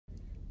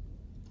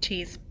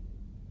Cheese.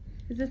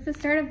 Is this the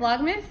start of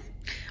Vlogmas?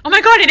 Oh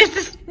my god, it is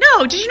this.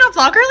 No, did you not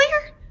vlog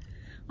earlier?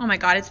 Oh my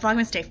god, it's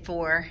Vlogmas Day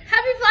 4.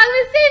 Happy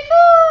Vlogmas Day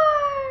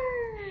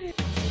 4!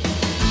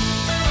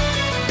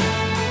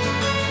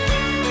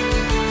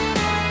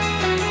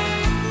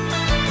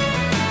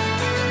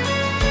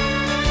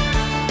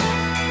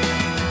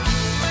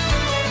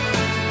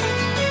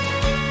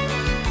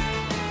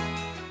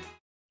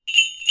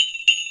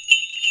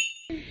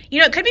 You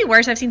know, it could be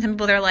worse. I've seen some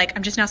people that are like,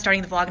 I'm just now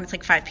starting the vlog and it's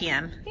like 5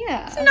 p.m.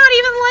 Yeah. It's not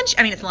even lunch.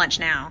 I mean, it's lunch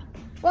now.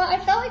 Well, I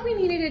felt like we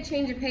needed a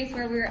change of pace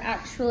where we were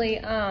actually,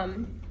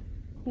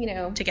 you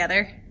know.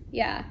 Together?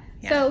 Yeah.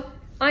 So,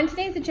 on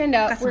today's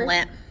agenda, Got some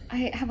lint.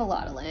 I have a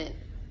lot of lint.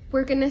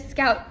 We're going to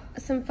scout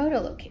some photo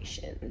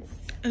locations.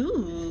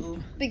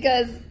 Ooh.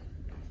 Because,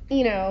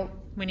 you know.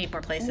 We need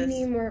more places. We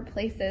need more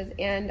places.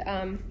 And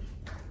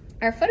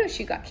our photo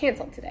shoot got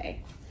canceled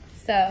today.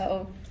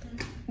 So,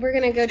 we're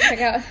going to go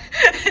check out.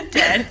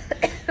 Dead.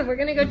 We're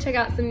going to go check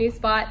out some new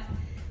spots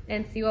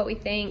and see what we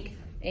think.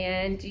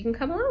 And you can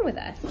come along with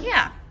us.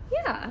 Yeah.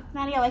 Yeah.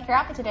 Maddie, I like your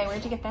outfit today.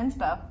 Where'd you get the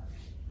inspo?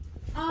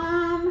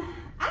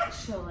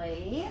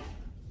 Actually,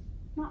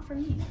 not for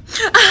me.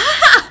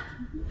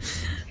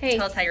 Hey,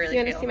 tell us how you really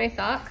want to feel. see my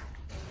sock?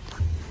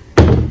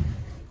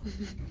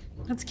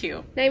 That's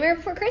cute. Nightmare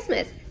Before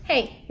Christmas.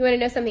 Hey, you want to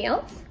know something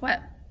else?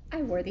 What?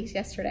 I wore these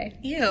yesterday.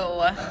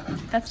 Ew.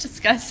 That's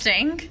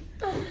disgusting.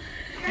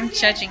 I'm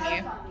judging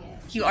you.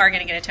 You are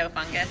going to get a toe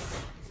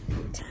fungus.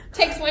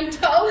 Takes one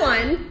toe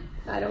one.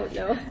 I don't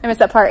know. I missed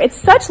that part. It's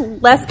such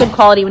less good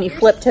quality when you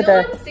flip to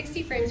Still the... on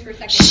 60 frames per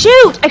second.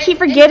 Shoot! I keep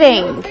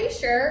forgetting. I'm pretty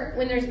sure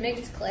when there's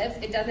mixed clips,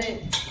 it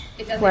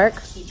doesn't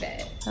Work? keep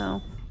it.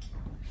 Oh.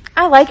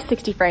 I like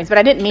 60 frames, but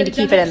I didn't mean to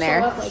keep it in doesn't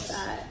there. show up like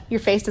that. Your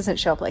face doesn't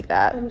show up like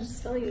that. I'm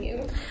just telling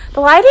you. The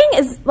lighting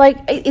is like,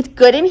 it's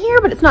good in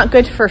here, but it's not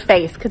good for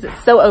face because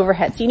it's so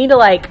overhead. So you need to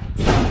like,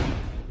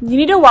 you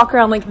need to walk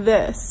around like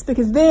this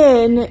because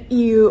then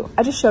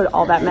I just showed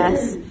all that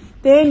mess.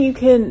 Then you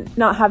can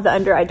not have the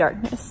under eye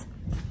darkness.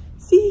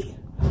 See?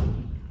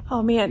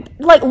 Oh man.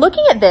 Like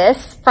looking at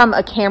this from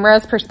a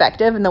camera's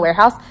perspective in the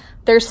warehouse,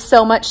 there's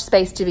so much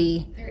space to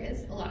be There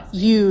is a lot of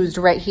space. used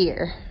right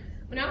here.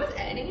 When I was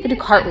editing We do it,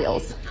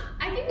 cartwheels.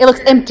 I think It looks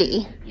we're-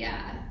 empty. Yeah.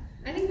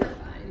 I think we're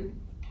fine.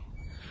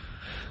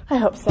 I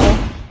hope so.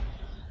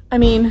 I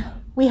mean,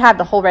 we have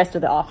the whole rest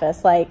of the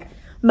office. Like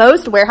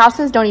most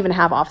warehouses don't even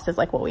have offices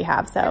like what we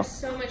have. So There's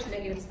so much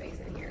negative space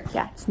in here.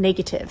 yeah, it's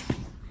negative.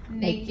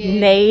 Naked.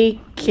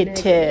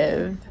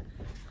 Negative.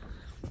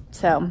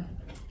 So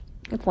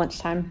it's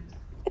lunchtime.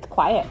 It's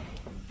quiet.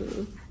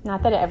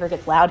 Not that it ever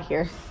gets loud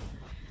here.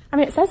 I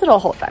mean, it says it'll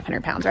hold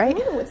 500 pounds, I right?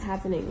 don't know what's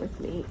happening with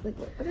me. Like,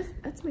 what is,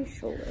 that's my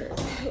shoulder.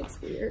 It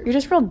looks weird. You're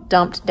just real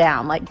dumped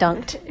down, like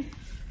dunked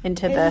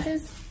into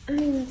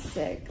I'm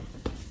sick.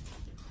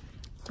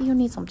 Do you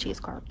need some cheese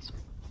curds?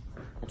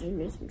 I do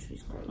need some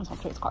cheese curds. Put some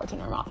cheese curds in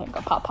your mouth and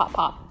go pop, pop,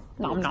 pop.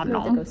 Nom, nom, That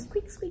nom. goes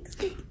squeak, squeak,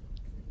 squeak.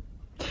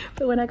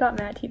 But when I got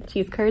Matt to eat the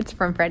cheese curds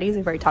from Freddy's,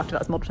 we've already talked about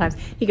this multiple times,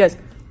 he goes,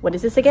 what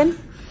is this again?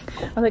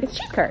 I was like, it's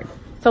cheese curd.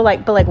 So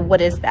like, but like, what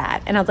is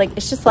that? And I was like,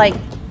 it's just like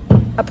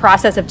a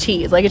process of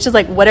cheese. Like, it's just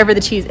like whatever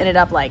the cheese ended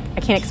up like.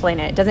 I can't explain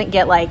it. It doesn't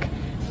get like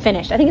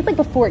finished. I think it's like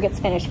before it gets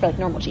finished for like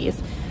normal cheese.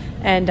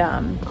 And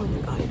Oh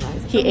my god, you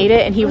guys. he ate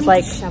it and he was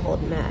like,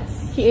 disheveled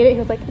mess. he ate it. He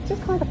was like, it's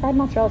just kind of like a fried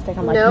mozzarella stick.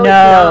 I'm like, No,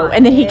 no. it's not.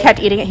 And then he kept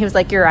eating it. He was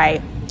like, you're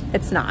right.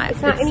 It's not.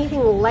 It's not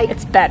anything like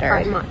it's better.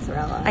 fried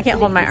mozzarella. I can't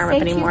hold my arm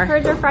up anymore. Cheese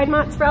curds or fried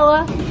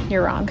mozzarella?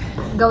 You're wrong.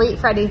 Go eat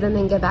Freddy's and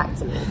then get back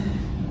to me.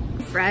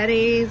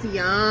 Freddy's,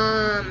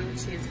 yum.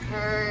 Cheese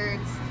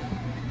curds,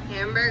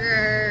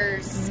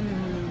 hamburgers.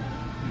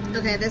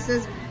 Okay, this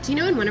is, do you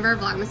know in one of our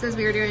Vlogmases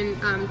we were doing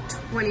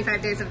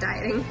 25 days of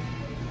dieting?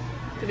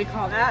 Did we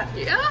call that?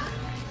 Yeah.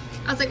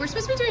 I was like, we're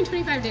supposed to be doing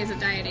 25 days of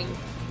dieting.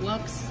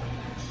 Whoops.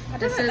 That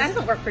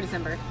doesn't work for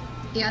December.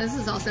 Yeah, this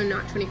is also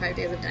not 25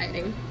 days of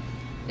dieting.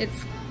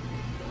 It's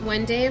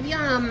 1 day of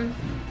yum.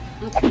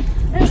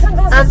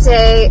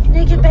 Update.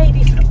 Naked baby.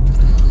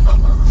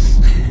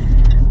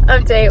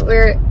 Update.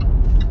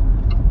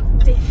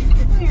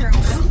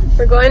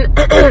 We're going.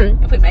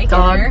 If we make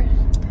Dog. it here.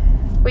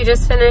 We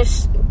just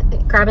finished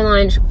grabbing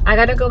lunch. I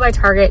gotta go by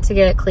Target to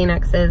get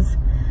Kleenexes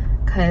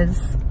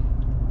because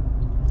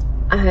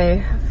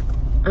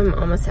I'm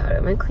almost out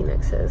of my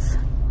Kleenexes.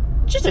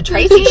 Just a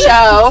Tracy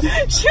show.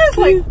 She was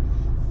like,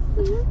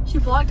 she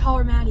vlogged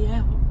Holler Maddie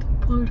out.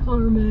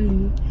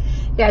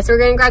 Yeah, so we're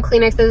gonna grab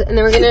Kleenexes and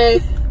then we're gonna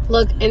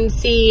look and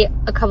see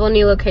a couple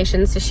new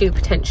locations to shoot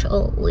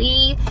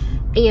potentially,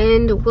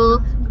 and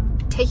we'll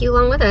take you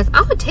along with us.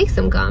 I would take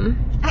some gum.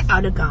 I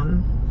ought to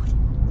gum.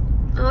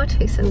 I'll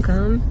take some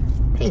gum.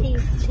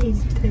 Thanks.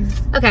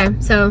 Okay,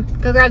 so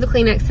go grab the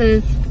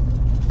Kleenexes,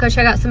 go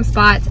check out some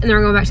spots, and then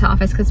we're going back to the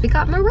office because we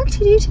got more work to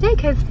do today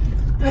because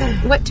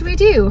what do we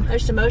do?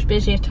 It's the most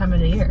busiest time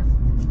of the year.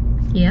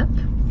 Yep.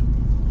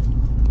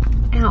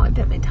 Ow, I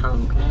bit my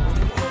tongue.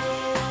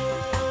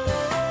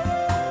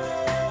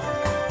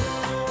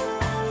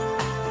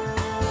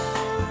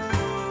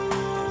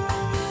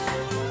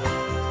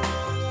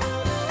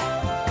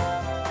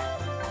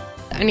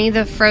 I need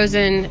the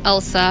frozen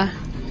Elsa.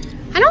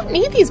 I don't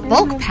need these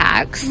bulk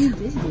packs.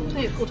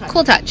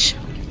 Cool Touch.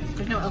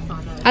 There's no Elsa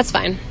on those. That's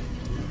fine.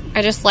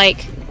 I just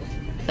like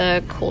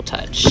the Cool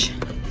Touch.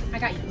 I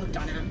got you hooked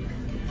on them.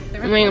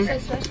 I mean,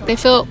 they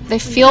feel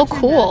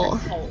cool.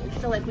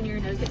 So like when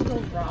your nose gets a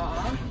little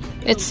raw,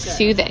 It's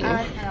soothing.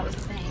 that was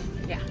the thing.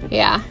 Yeah.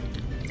 Yeah.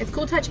 It's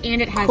Cool Touch and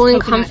it has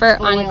Cooling coconut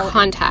comfort oil on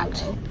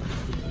contact.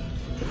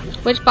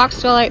 Which box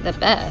do I like the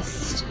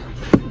best?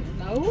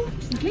 No,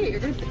 here you're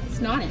gonna put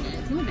snot in it.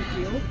 It's not a big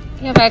deal.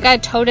 Yeah, but I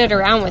gotta tote it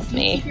around with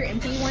me. Keep your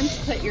empty ones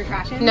to put your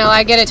trash in. No,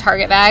 I get a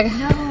Target bag.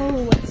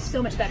 No, it's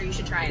so much better. You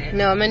should try it.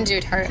 No, I'm gonna do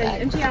a Target So you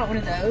bag. empty out one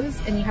of those,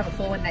 and you have a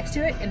full one next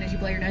to it, and as you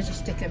blow your nose, you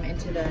stick them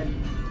into the.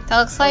 That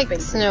looks like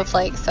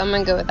snowflakes, so I'm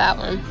gonna go with that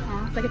one.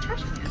 It's like a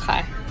trash can.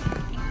 Okay.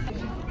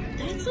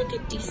 It's like a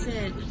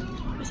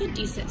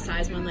decent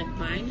size one like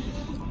mine,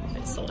 but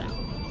it's sold out.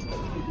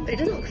 But it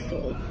doesn't look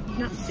full.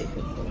 Not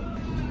super full.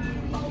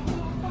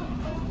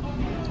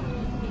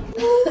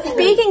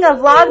 Speaking of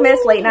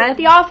Vlogmas, late night at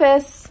the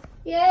office.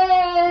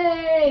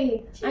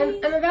 Yay!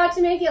 I'm about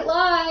to make it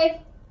live.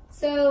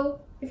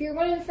 So if you're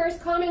one of the first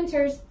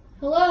commenters,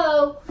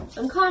 hello,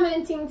 I'm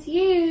commenting to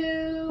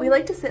you. We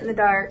like to sit in the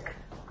dark.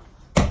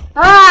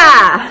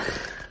 Ah!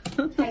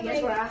 I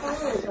guess what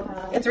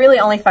I It's really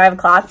only 5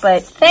 o'clock,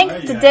 but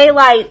thanks to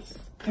daylight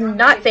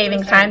not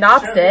savings time, the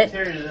opposite.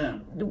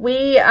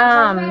 We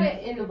about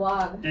it in the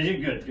vlog. Did you?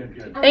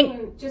 Good. I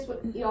mean, just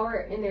what y'all were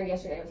in there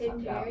yesterday.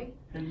 Didn't Terry?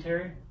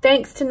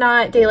 thanks to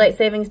not daylight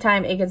savings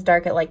time, it gets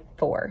dark at like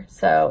 4.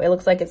 So it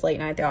looks like it's late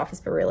night at the office,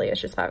 but really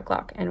it's just 5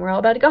 o'clock, and we're all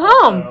about to go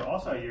home.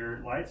 Also, your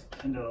lights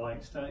tend to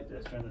like stay like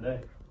this during the day.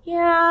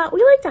 Yeah,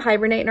 we like to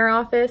hibernate in our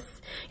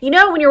office. You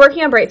know, when you're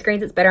working on bright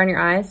screens, it's better on your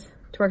eyes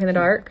to work in the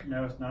dark.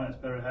 No, it's not. It's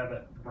better to have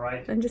it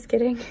bright. I'm just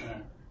kidding.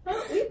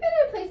 We've been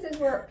in places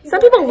where Some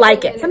people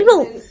like it. Some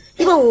people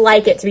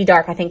like it to be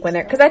dark, I think, when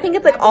they're, because I think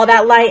it's like all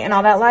that light and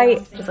all that light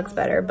just looks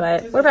better,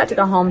 but we're about to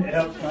go home.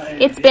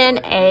 It's been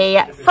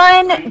a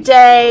fun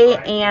day,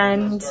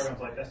 and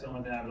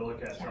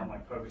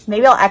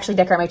maybe I'll actually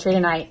decorate my tree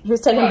tonight.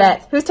 Who's taking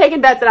bets? Who's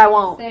taking bets that I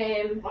won't?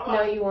 Same.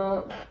 No, you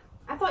won't.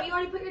 I thought you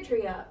already put your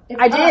tree up.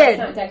 I did. It's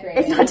not decorated.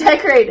 It's not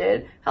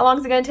decorated. How long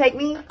is it going to take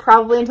me?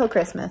 Probably until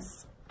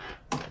Christmas.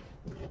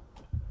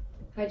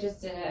 I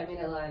just did it. I made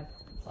it live.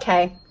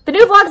 Okay. The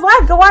new vlog's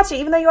live. Go watch it.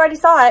 Even though you already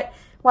saw it,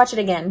 watch it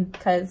again,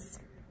 because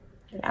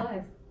It's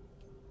live.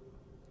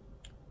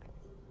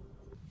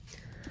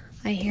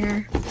 I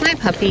hear my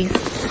puppies.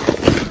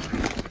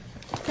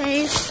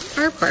 They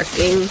are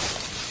barking.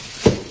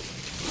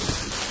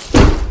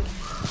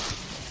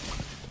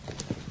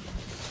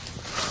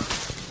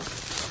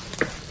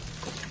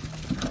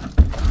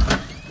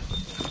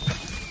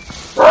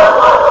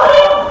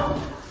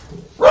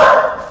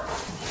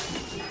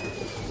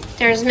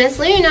 There's Miss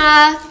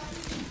Luna.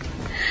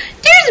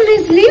 There's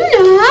Miss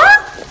Luna.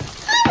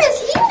 Hi, Miss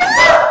Luna.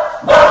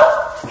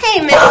 Hey,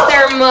 Mr.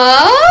 Mo.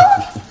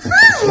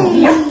 Hi.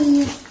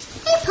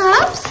 Hey,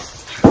 pups.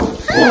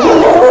 Hi.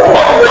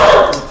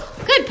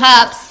 Good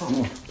pups.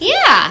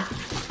 Yeah.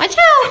 Watch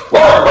out.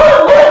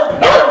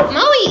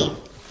 Moe.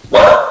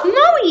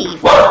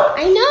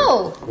 I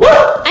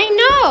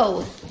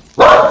know.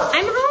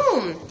 I'm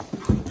home.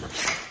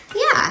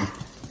 Yeah.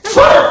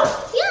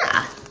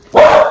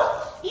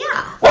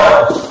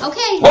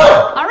 Okay.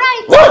 All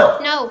right.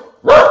 No.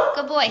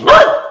 Good boy.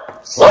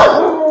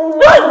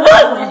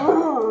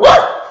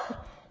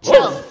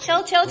 Chill.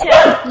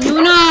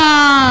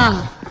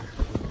 Luna.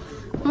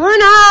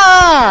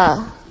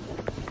 Luna.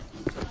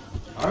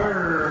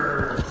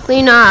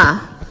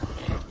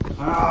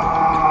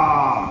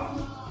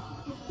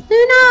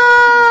 Luna.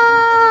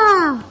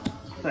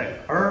 Say,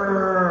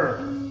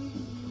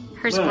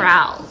 Hers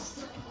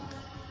growls.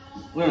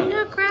 Luna.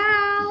 Luna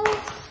growls.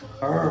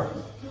 I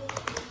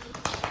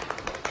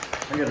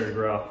got her to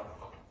growl.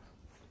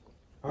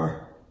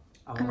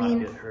 I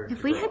mean,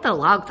 if we had the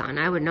logs on,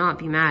 I would not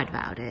be mad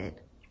about it.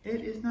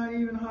 It is not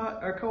even hot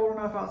or cold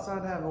enough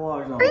outside to have the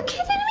logs on. Are you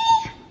kidding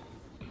me?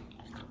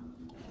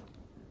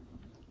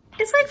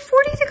 It's like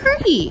 40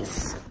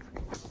 degrees.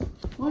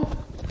 What?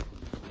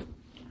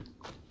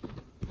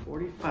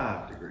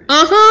 45 degrees.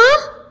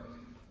 Uh-huh.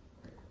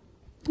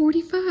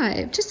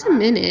 45. Just a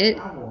minute.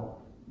 I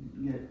will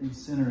get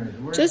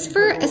incinerated. Just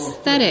for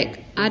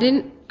aesthetic. I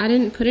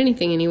didn't put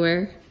anything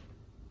anywhere.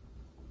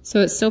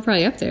 So it's still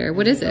probably up there.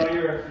 What is it? Did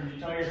you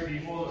tell your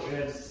people that we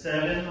had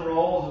 7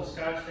 rolls of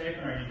Scotch tape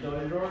in our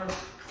utility drawer?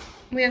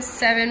 We have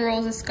 7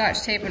 rolls of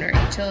Scotch tape in our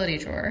utility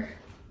drawer.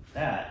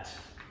 That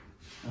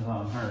is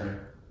unheard.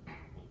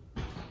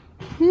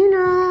 You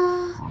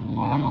know.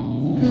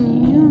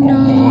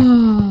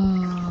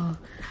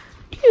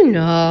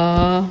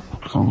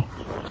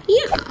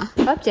 Yeah.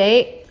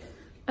 Update.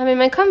 I'm in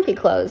my comfy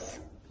clothes.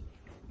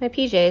 My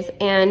PJs.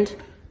 And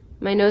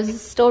my nose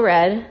is still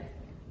red.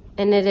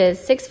 And it is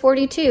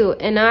 6:42.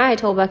 And I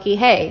told Bucky,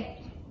 hey,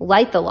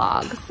 light the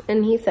logs.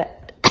 And he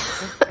said,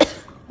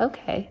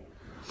 okay.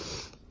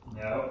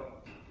 No.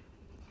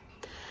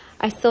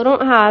 I still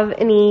don't have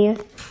any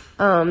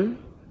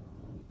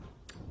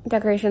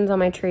decorations on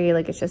my tree.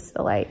 Like, it's just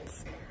the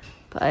lights.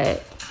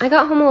 But I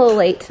got home a little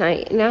late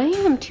tonight, and I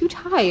am too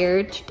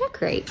tired to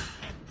decorate.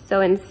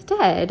 So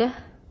instead,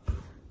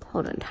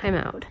 hold on, time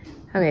out.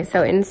 Okay,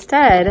 so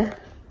instead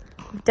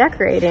of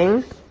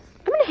decorating,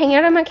 I'm gonna hang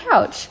out on my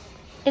couch,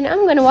 and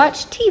I'm gonna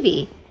watch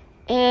TV,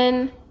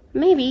 and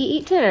maybe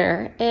eat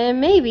dinner, and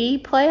maybe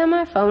play on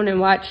my phone and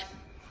watch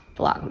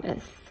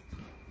VLOGMAS.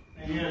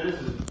 And yeah, this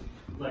is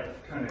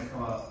like trying to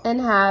come up.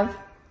 And have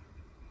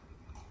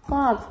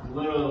vlogs.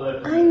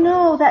 Literally. I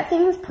know, that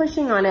thing's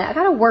pushing on it. I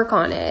gotta work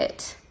on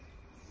it.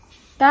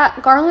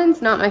 That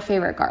garland's not my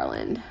favorite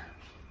garland,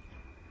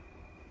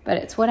 but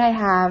it's what I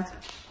have.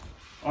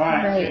 All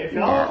right, right if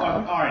y'all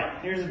are, all right,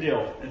 here's the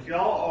deal. If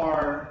y'all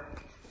are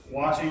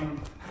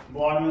watching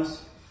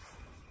VLOGMAS,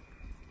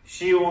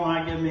 she will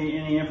not give me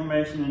any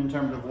information in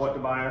terms of what to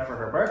buy her for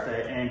her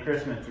birthday and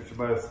Christmas, which are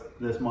both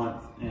this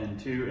month in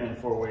 2 and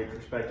 4 weeks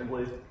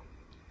respectively.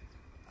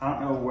 I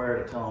don't know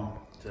where to tell them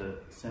to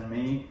send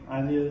me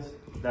ideas.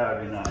 That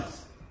would be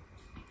nice.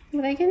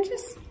 But I can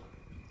just,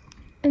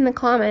 in the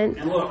comments.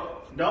 And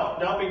look,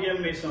 don't be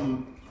giving me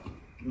some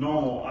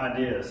normal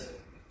ideas.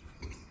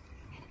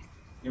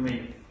 Give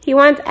me He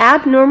wants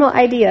abnormal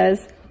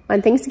ideas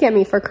on things to get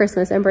me for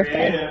Christmas and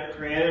birthday.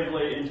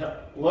 creatively.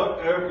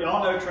 Look,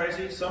 y'all know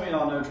Tracy. Some of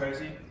y'all know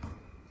Tracy.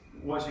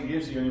 What she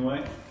gives you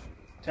anyway.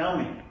 Tell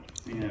me.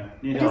 You know.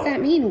 What does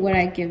that mean? What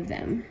I give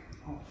them?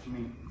 Oh, I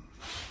mean,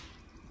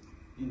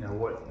 you know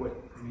what?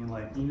 I mean,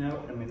 like, you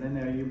know. I mean, they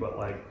know you, but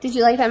like. Did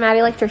you like that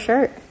Maddie liked your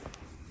shirt?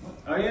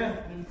 Oh yeah.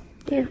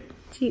 Yeah,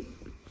 cheap.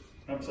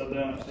 Upside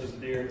down, it says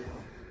deer.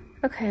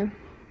 Okay,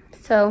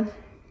 so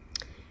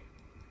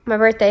my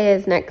birthday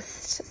is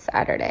next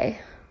Saturday.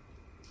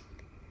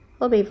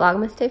 Will be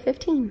Vlogmas Day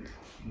 15.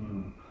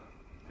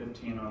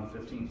 15 on the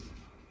 15th.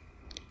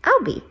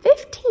 I'll be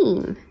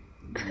 15.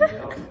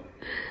 Yep.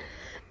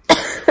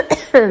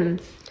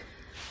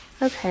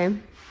 Okay.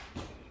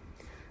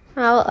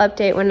 I'll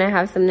update when I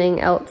have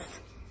something else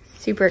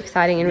super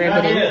exciting and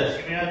riveting.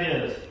 Give me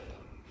ideas.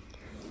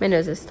 My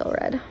nose is still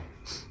red.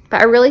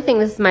 But I really think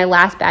this is my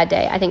last bad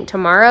day. I think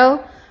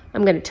tomorrow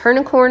I'm going to turn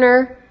a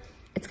corner.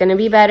 It's going to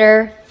be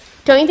better.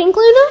 Don't you think,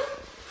 Luna?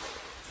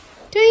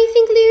 Don't you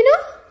think, Luna?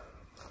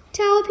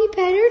 It'll be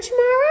better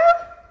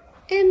tomorrow?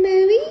 And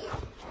maybe?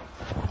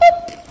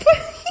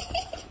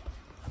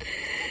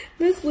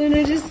 Miss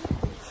Luna just...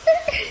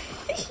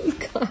 You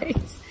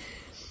guys.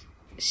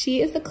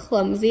 She is the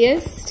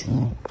clumsiest.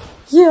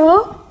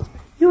 Yeah?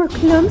 You're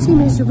clumsy,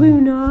 Miss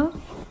Luna.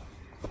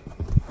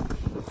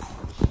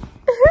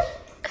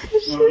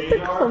 She's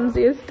the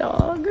clumsiest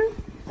dog.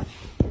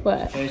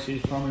 What?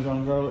 Casey's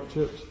Parmesan garlic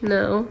chips.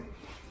 No.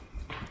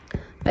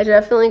 I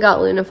definitely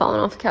got Luna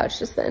falling off the couch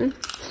just then.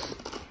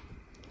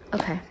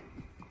 Okay.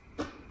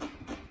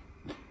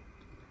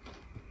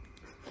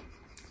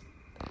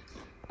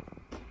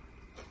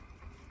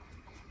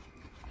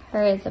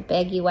 Her is a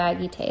baggy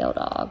waggy tail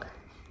dog.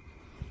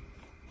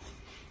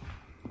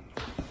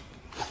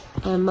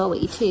 And Moe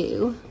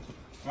too.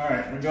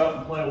 Alright, we go out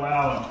and play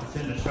WoW and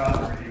pretend to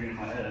shot for you in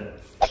my head.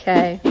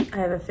 Okay. I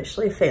have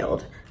officially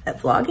failed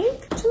at vlogging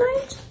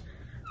tonight,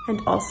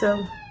 and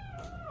also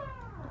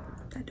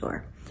that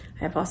door.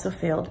 I have also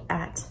failed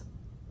at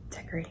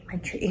decorating my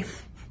tree.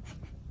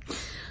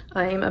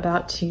 I am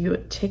about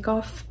to take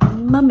off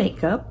my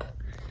makeup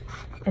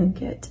and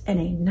get in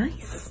a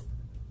nice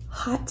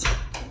hot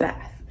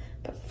bath.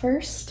 But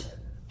first,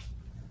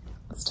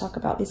 let's talk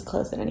about these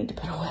clothes that I need to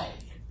put away.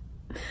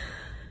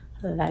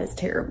 That is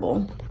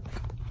terrible.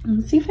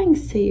 Let's see if I can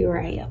see you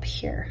right up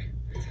here.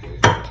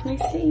 Can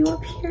I see you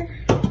up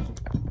here?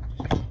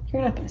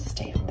 You're not gonna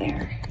stay up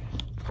there.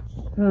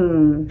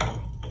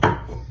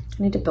 I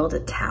need to build a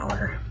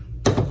tower.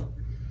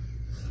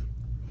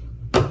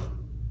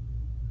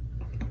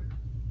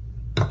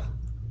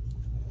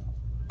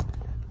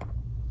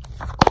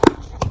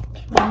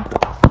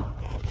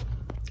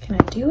 Can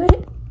I do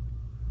it?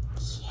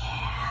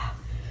 Yeah.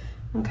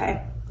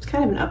 Okay, it's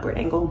kind of an upward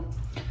angle.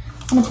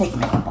 I'm gonna take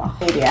makeup off.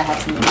 Maybe I have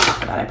something to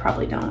talk about. I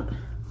probably don't.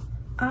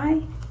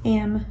 I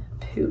am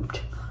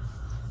pooped.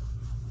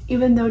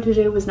 Even though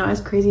today was not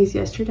as crazy as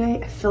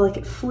yesterday, I feel like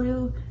it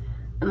flew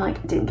and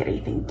like didn't get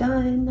anything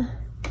done.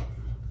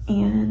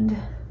 And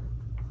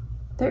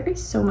there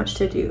is so much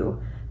to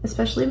do,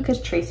 especially because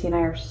Tracy and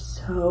I are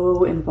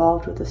so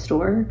involved with the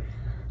store.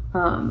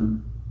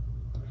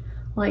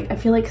 Like, I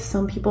feel like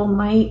some people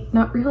might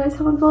not realize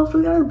how involved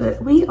we are,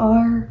 but we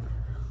are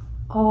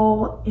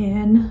all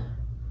in.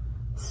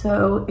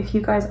 So if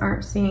you guys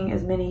aren't seeing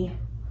as many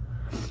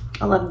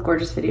 11th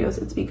Gorgeous videos,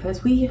 it's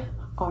because we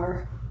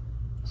are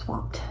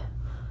swamped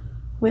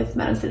with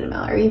Madison and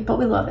Mallory, but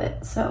we love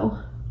it. So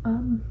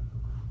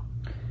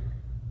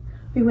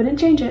we wouldn't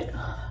change it,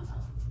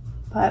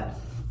 but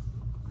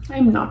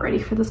I'm not ready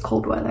for this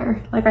cold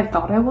weather like I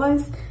thought I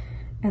was.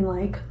 And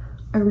like,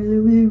 I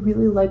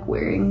really like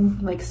wearing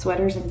like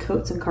sweaters and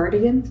coats and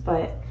cardigans,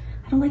 but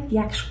I don't like the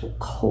actual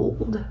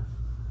cold.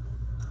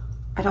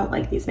 I don't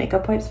like these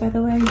makeup wipes, by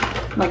the way.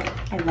 Like,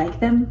 I like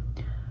them,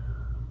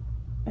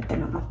 but they're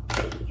not my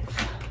fave.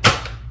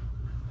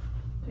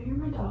 You're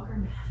my dog or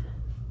man?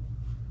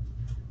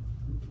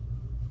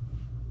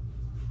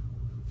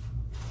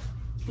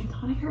 I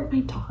thought I heard my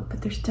dog,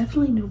 but there's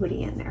definitely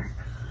nobody in there.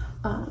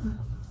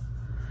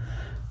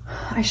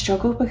 I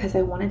struggle because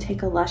I want to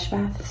take a Lush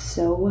bath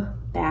so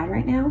bad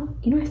right now.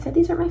 You know, I said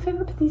these aren't my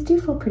favorite, but these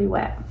do feel pretty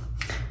wet.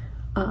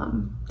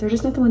 They're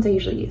just not the ones I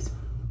usually use.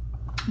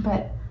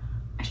 But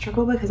I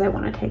struggle because I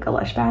want to take a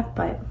Lush bath,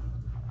 but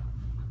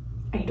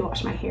I need to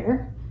wash my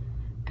hair.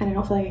 And I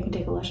don't feel like I can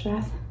take a Lush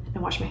bath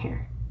and wash my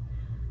hair.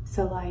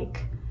 So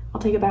like,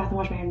 I'll take a bath and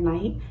wash my hair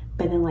tonight,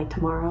 but then like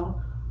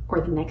tomorrow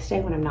or the next day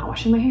when I'm not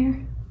washing my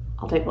hair,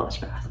 I'll take a Lush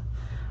bath.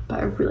 But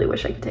I really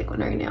wish I could take one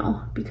right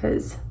now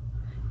because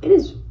it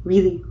is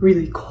really,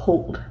 really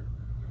cold.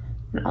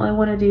 And all I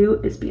want to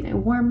do is be in a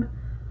warm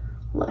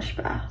Lush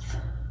bath.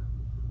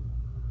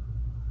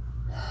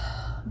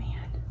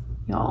 Man,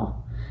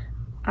 y'all,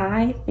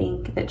 I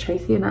think that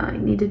Tracy and I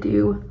need to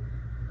do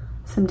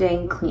some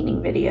dang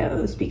cleaning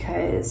videos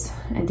because,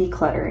 and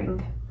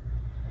decluttering,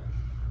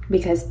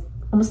 because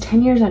almost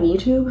 10 years on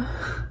YouTube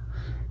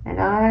and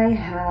I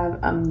have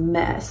a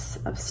mess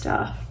of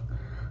stuff.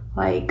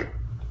 Like,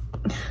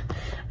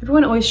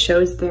 everyone always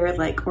shows their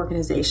like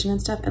organization and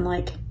stuff, and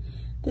like,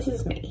 this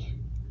is me.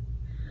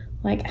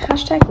 Like,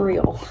 hashtag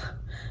real.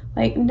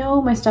 Like,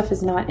 no, my stuff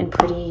is not in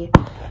pretty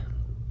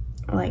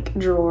like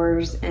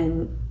drawers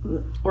and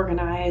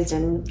organized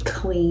and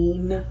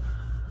clean.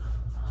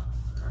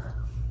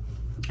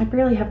 I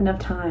barely have enough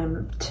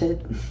time to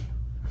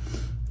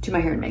do my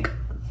hair and makeup.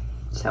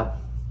 So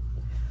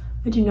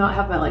I do not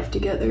have my life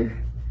together.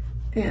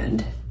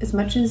 And as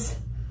much as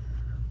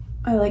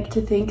I like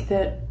to think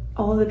that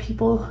all of the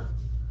people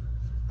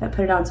that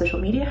put it on social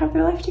media have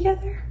their life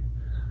together,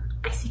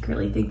 I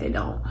secretly think they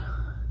don't.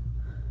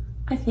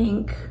 I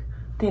think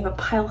they have a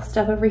pile of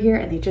stuff over here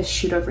and they just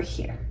shoot over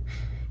here.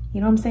 You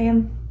know what I'm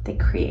saying? They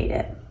create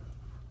it.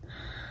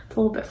 It's a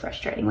little bit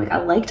frustrating. Like, I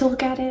like to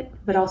look at it,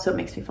 but also it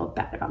makes me feel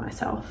bad about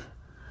myself.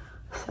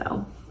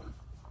 So,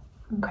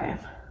 okay. I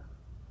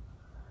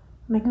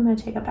think I'm gonna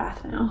take a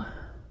bath now.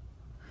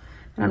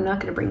 And I'm not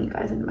gonna bring you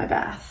guys into my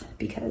bath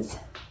because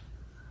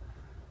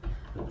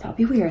that would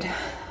be weird.